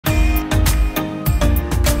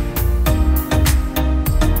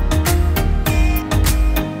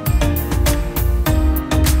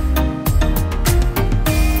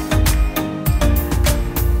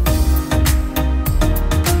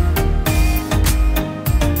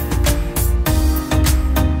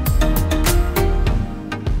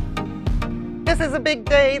big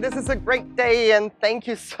day, this is a great day, and thank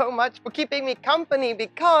you so much for keeping me company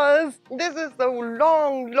because this is the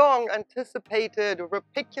long anticipated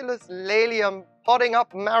Rapiculus Lelium potting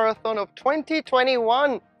up marathon of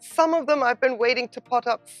 2021. Some of them I've been waiting to pot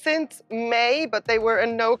up since May, but they were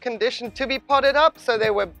in no condition to be potted up, so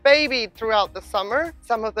they were babied throughout the summer.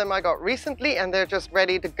 Some of them I got recently and they're just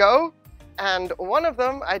ready to go. And one of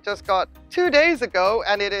them I just got 2 days ago,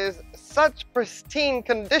 and it is such pristine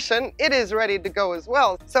condition, it is ready to go as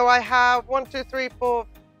well. So I have 1, 2, 3, 4,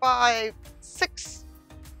 5, 6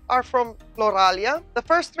 are from Floralia. The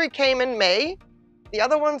first 3 came in May, the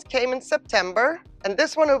other ones came in September, and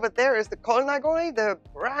this one over there is the Kolnagoi, the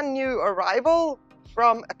brand new arrival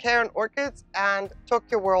from Acairn Orchids and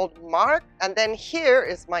Tokyo World Mark. And then here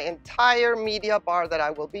is my entire media bar that I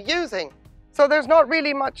will be using. So there's not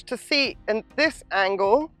really much to see in this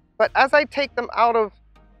angle, but as I take them out of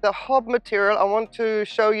the hob material, I want to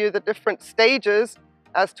show you the different stages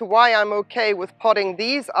as to why I'm okay with potting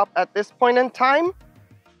these up at this point in time.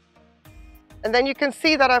 And then you can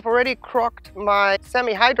see that I've already crocked my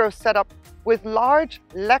semi-hydro setup with large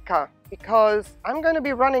Leca because I'm going to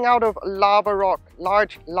be running out of lava rock,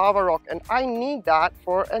 large lava rock, and I need that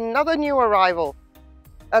for another new arrival.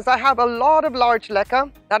 As I have a lot of large Leca,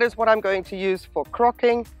 that is what I'm going to use for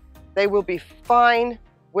crocking. They will be fine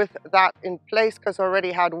with that in place because I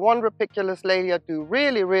already had one Rapiculus Lalia do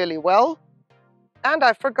really well. And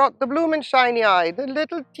I forgot the Bloom and Shiny Eye, the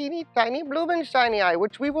little teeny tiny Bloom and Shiny Eye,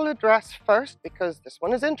 which we will address first because this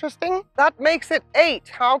one is interesting. That makes it 8.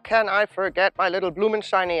 How can I forget my little Bloom and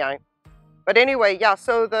Shiny Eye? But anyway, yeah,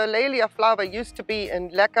 so the Lalia flava used to be in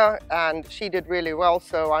Leca and she did really well,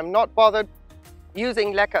 so I'm not bothered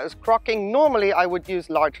using Leca as crocking. Normally I would use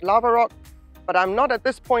large lava rock, but I'm not at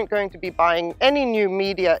this point going to be buying any new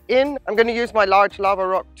media in. I'm going to use my large lava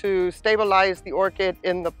rock to stabilize the orchid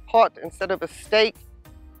in the pot instead of a stake.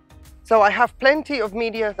 So I have plenty of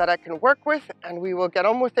media that I can work with, and we will get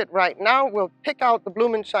on with it right now. We'll pick out the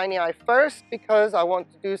Bloom and Shiny Eye first because I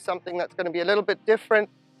want to do something that's going to be a little bit different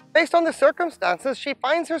based on the circumstances she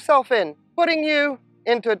finds herself in, putting you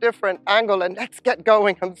into a different angle, and let's get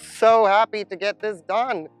going. I'm so happy to get this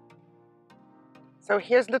done. So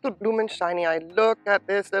here's little Bloom and Shiny Eye. Look at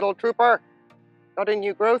this little trooper. Got a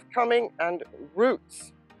new growth coming and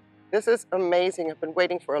roots. This is amazing. I've been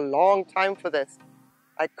waiting for a long time for this.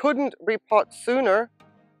 I couldn't repot sooner,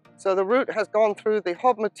 so the root has gone through the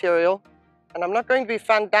hob material, and I'm not going to be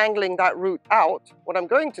fandangling that root out. What I'm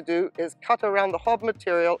going to do is cut around the hob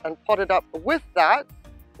material and pot it up with that.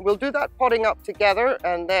 We'll do that potting up together,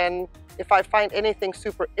 and then if I find anything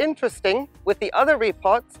super interesting with the other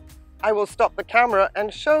repots, I will stop the camera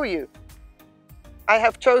and show you. I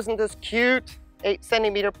have chosen this cute 8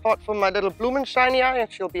 centimeter pot for my little Bloom and Shiny Eye,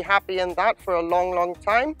 and she'll be happy in that for a long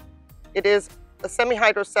time. It is a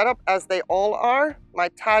semi-hydro setup, as they all are. My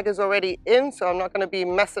tag is already in, so I'm not going to be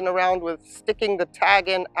messing around with sticking the tag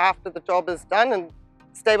in after the job is done and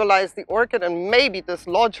stabilize the orchid and maybe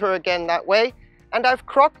dislodge her again that way. And I've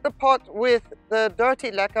crocked the pot with the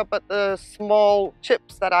dirty Leca, but the small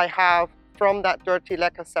chips that I have from that dirty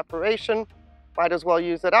Leca separation, might as well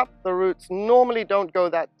use it up. The roots normally don't go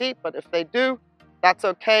that deep, but if they do, that's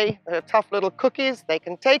okay. They're tough little cookies, they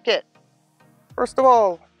can take it. First of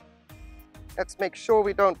all, let's make sure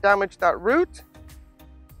we don't damage that root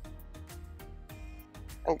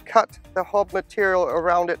and cut the hob material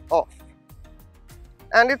around it off.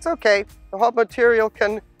 And it's okay, the hob material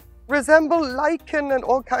can resemble lichen and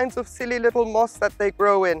all kinds of silly little moss that they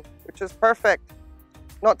grow in, which is perfect.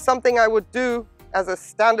 Not something I would do as a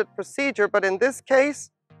standard procedure, but in this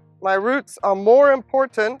case, my roots are more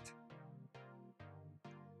important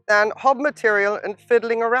than hob material and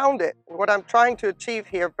fiddling around it. And what I'm trying to achieve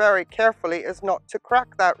here very carefully is not to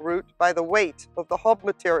crack that root by the weight of the hob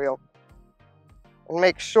material. And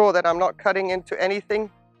make sure that I'm not cutting into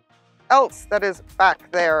anything else that is back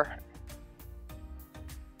there.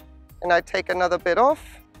 And I take another bit off,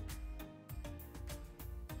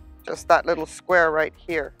 just that little square right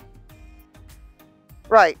here.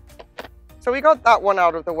 Right, so we got that one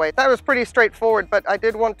out of the way. That was pretty straightforward, but I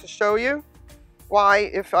did want to show you why,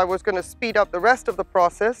 if I was going to speed up the rest of the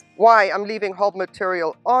process, why I'm leaving hob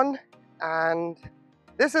material on. And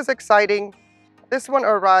this is exciting. This one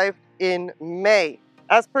arrived in May.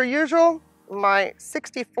 As per usual, my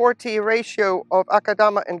 60-40 ratio of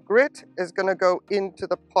Akadama and grit is going to go into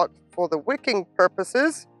the pot for the wicking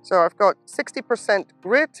purposes. So I've got 60%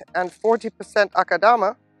 grit and 40%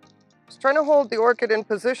 Akadama. Just trying to hold the orchid in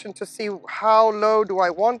position to see how low do I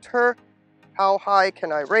want her, how high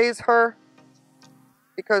can I raise her,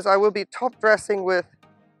 because I will be top dressing with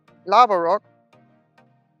lava rock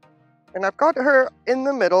And I've got her in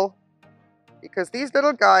the middle because these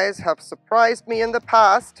little guys have surprised me in the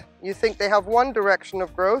past. You think they have one direction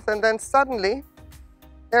of growth and then suddenly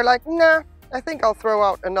they're like, nah, I think I'll throw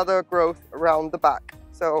out another growth around the back.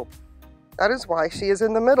 So that is why she is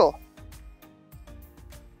in the middle.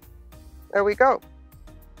 There we go.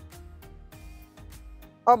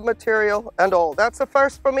 Hub material and all. That's a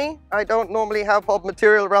first for me. I don't normally have hub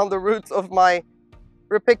material around the roots of my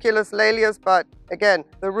Ripiculus Lalias, but again,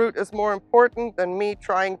 the root is more important than me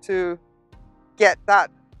trying to get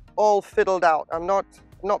that all fiddled out. I'm not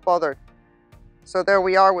bothered. So there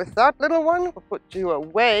we are with that little one. We'll put you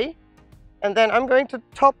away. And then I'm going to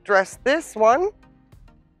top dress this one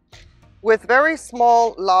with very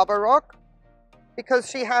small lava rock because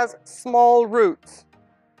she has small roots.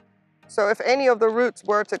 So if any of the roots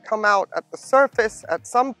were to come out at the surface at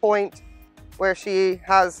some point where she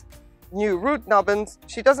has new root nubbins,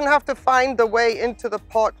 she doesn't have to find the way into the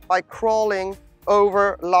pot by crawling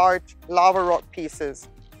over large lava rock pieces.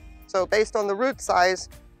 So based on the root size,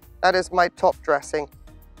 that is my top dressing.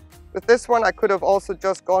 With this one, I could have also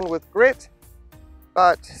just gone with grit,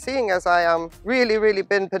 but seeing as I am really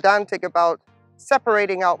been pedantic about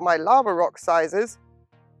separating out my lava rock sizes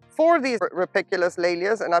for these Ripiculus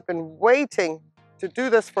Lalias, and I've been waiting to do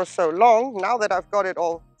this for so long, now that I've got it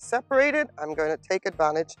all separated, I'm going to take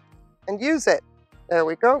advantage and use it. There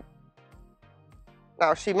we go.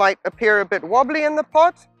 Now she might appear a bit wobbly in the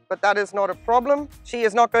pot, but that is not a problem. She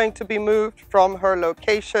is not going to be moved from her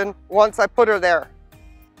location once I put her there.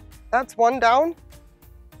 That's one down,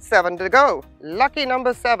 7 to go. Lucky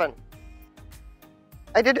number 7.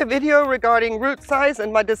 I did a video regarding root size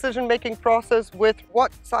and my decision-making process with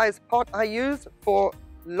what size pot I use for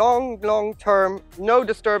long-term, no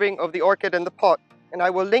disturbing of the orchid in the pot. And I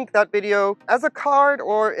will link that video as a card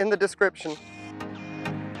or in the description.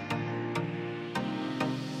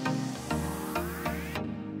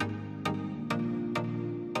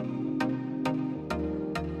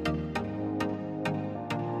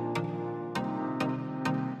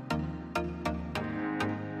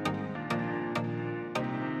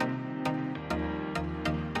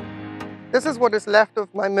 This is what is left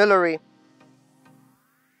of my millery.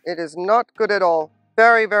 It is not good at all.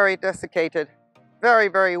 Very desiccated.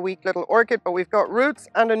 Very weak little orchid, but we've got roots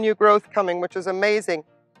and a new growth coming, which is amazing.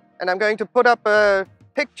 And I'm going to put up a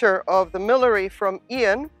picture of the millery from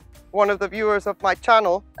Ian, one of the viewers of my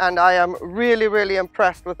channel, and I am really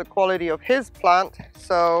impressed with the quality of his plant.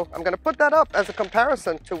 So I'm going to put that up as a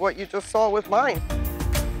comparison to what you just saw with mine.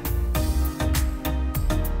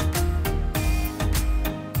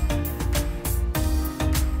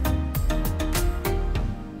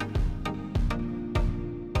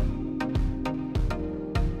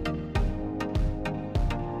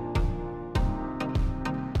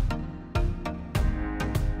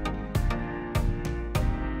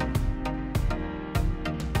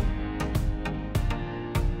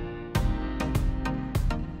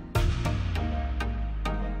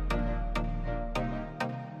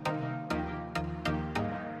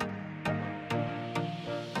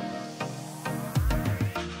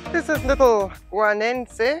 This is little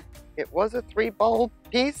Guanense. It was a 3-bulb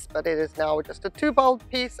piece, but it is now just a 2-bulb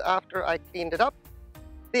piece after I cleaned it up.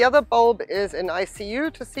 The other bulb is in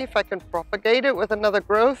ICU to see if I can propagate it with another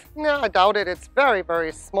growth. No, I doubt it. It's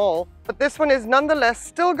very small. But this one is nonetheless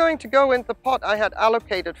still going to go in the pot I had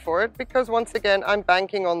allocated for it because once again, I'm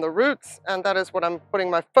banking on the roots and that is what I'm putting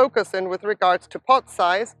my focus in with regards to pot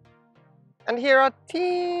size. And here are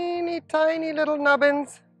teeny tiny little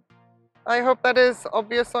nubbins. I hope that is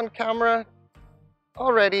obvious on camera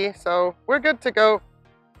already, so we're good to go.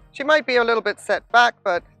 She might be a little bit set back,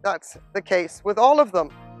 but that's the case with all of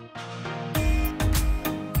them.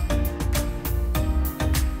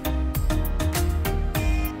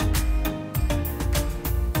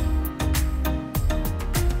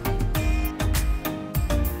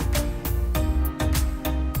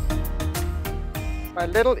 My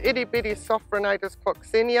little itty-bitty Sophronitis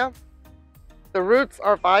coccinea. The roots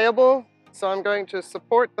are viable, so I'm going to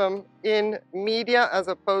support them in media as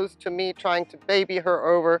opposed to me trying to baby her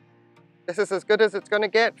over. This is as good as it's going to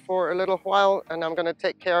get for a little while, and I'm going to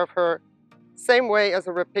take care of her same way as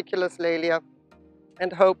a Ripiculus Lalia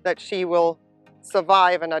and hope that she will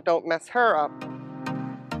survive and I don't mess her up.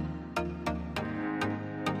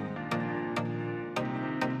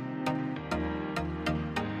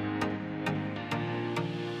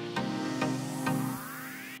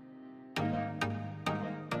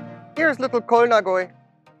 Here's little Kolnagoi.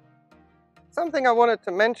 Something I wanted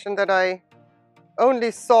to mention that I only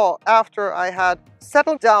saw after I had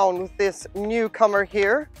settled down with this newcomer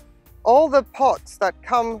here. All the pots that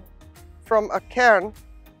come from a cairn,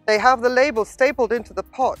 they have the label stapled into the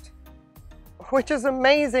pot, which is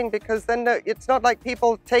amazing because then it's not like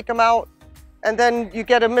people take them out and then you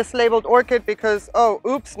get a mislabeled orchid because, oh,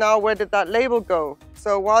 oops, now where did that label go?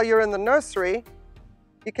 So while you're in the nursery,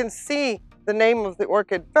 you can see the name of the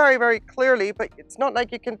orchid very, very clearly, but it's not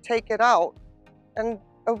like you can take it out and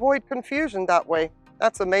avoid confusion that way.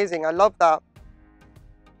 That's amazing. I love that.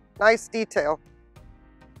 Nice detail.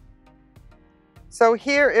 So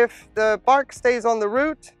here, if the bark stays on the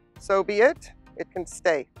root, so be it. It can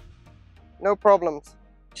stay. No problems.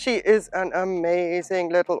 She is an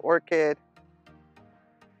amazing little orchid.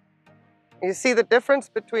 You see the difference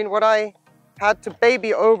between what I had to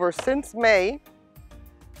baby over since May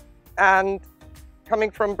and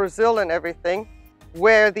coming from Brazil and everything,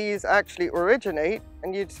 where these actually originate.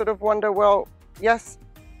 And you'd sort of wonder, well, yes,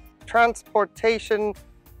 transportation,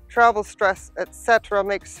 travel stress, etc.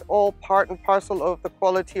 makes all part and parcel of the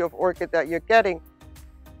quality of orchid that you're getting.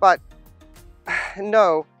 But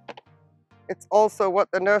no, it's also what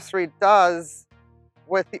the nursery does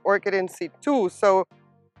with the orchid in situ. So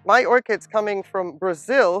my orchids coming from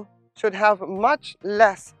Brazil should have much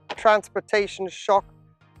less transportation shock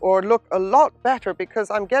or look a lot better because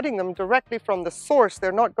I'm getting them directly from the source.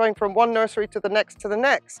 They're not going from one nursery to the next to the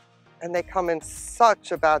next. And they come in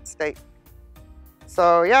such a bad state.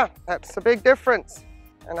 So yeah, that's a big difference.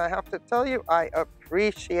 And I have to tell you, I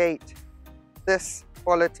appreciate this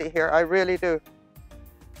quality here. I really do.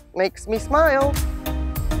 Makes me smile.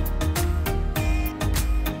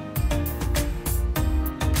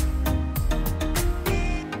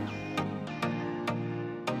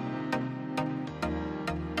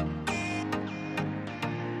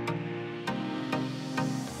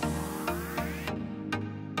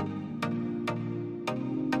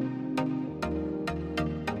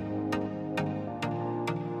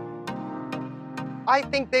 I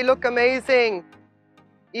think they look amazing,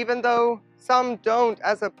 even though some don't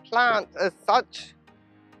as a plant as such.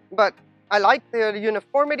 But I like the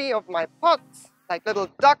uniformity of my pots, like little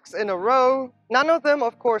ducks in a row. None of them,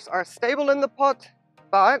 of course, are stable in the pot,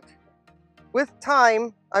 but with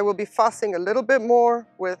time, I will be fussing a little bit more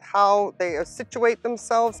with how they situate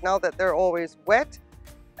themselves now that they're always wet.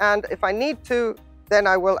 And if I need to, then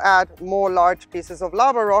I will add more large pieces of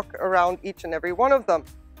lava rock around each and every one of them.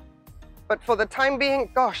 But for the time being,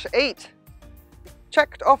 gosh, 8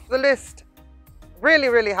 checked off the list. Really,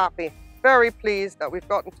 really happy. Very pleased that we've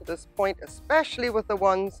gotten to this point, especially with the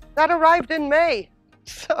ones that arrived in May.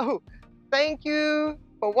 So thank you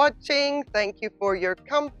for watching. Thank you for your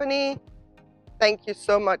company. Thank you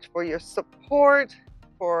so much for your support,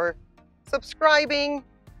 for subscribing,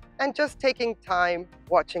 and just taking time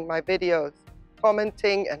watching my videos,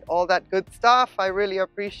 commenting, and all that good stuff. I really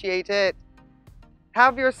appreciate it.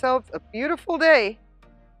 Have yourselves a beautiful day.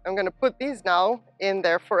 I'm going to put these now in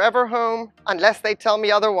their forever home, unless they tell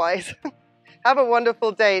me otherwise. Have a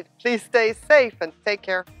wonderful day. Please stay safe and take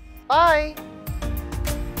care. Bye.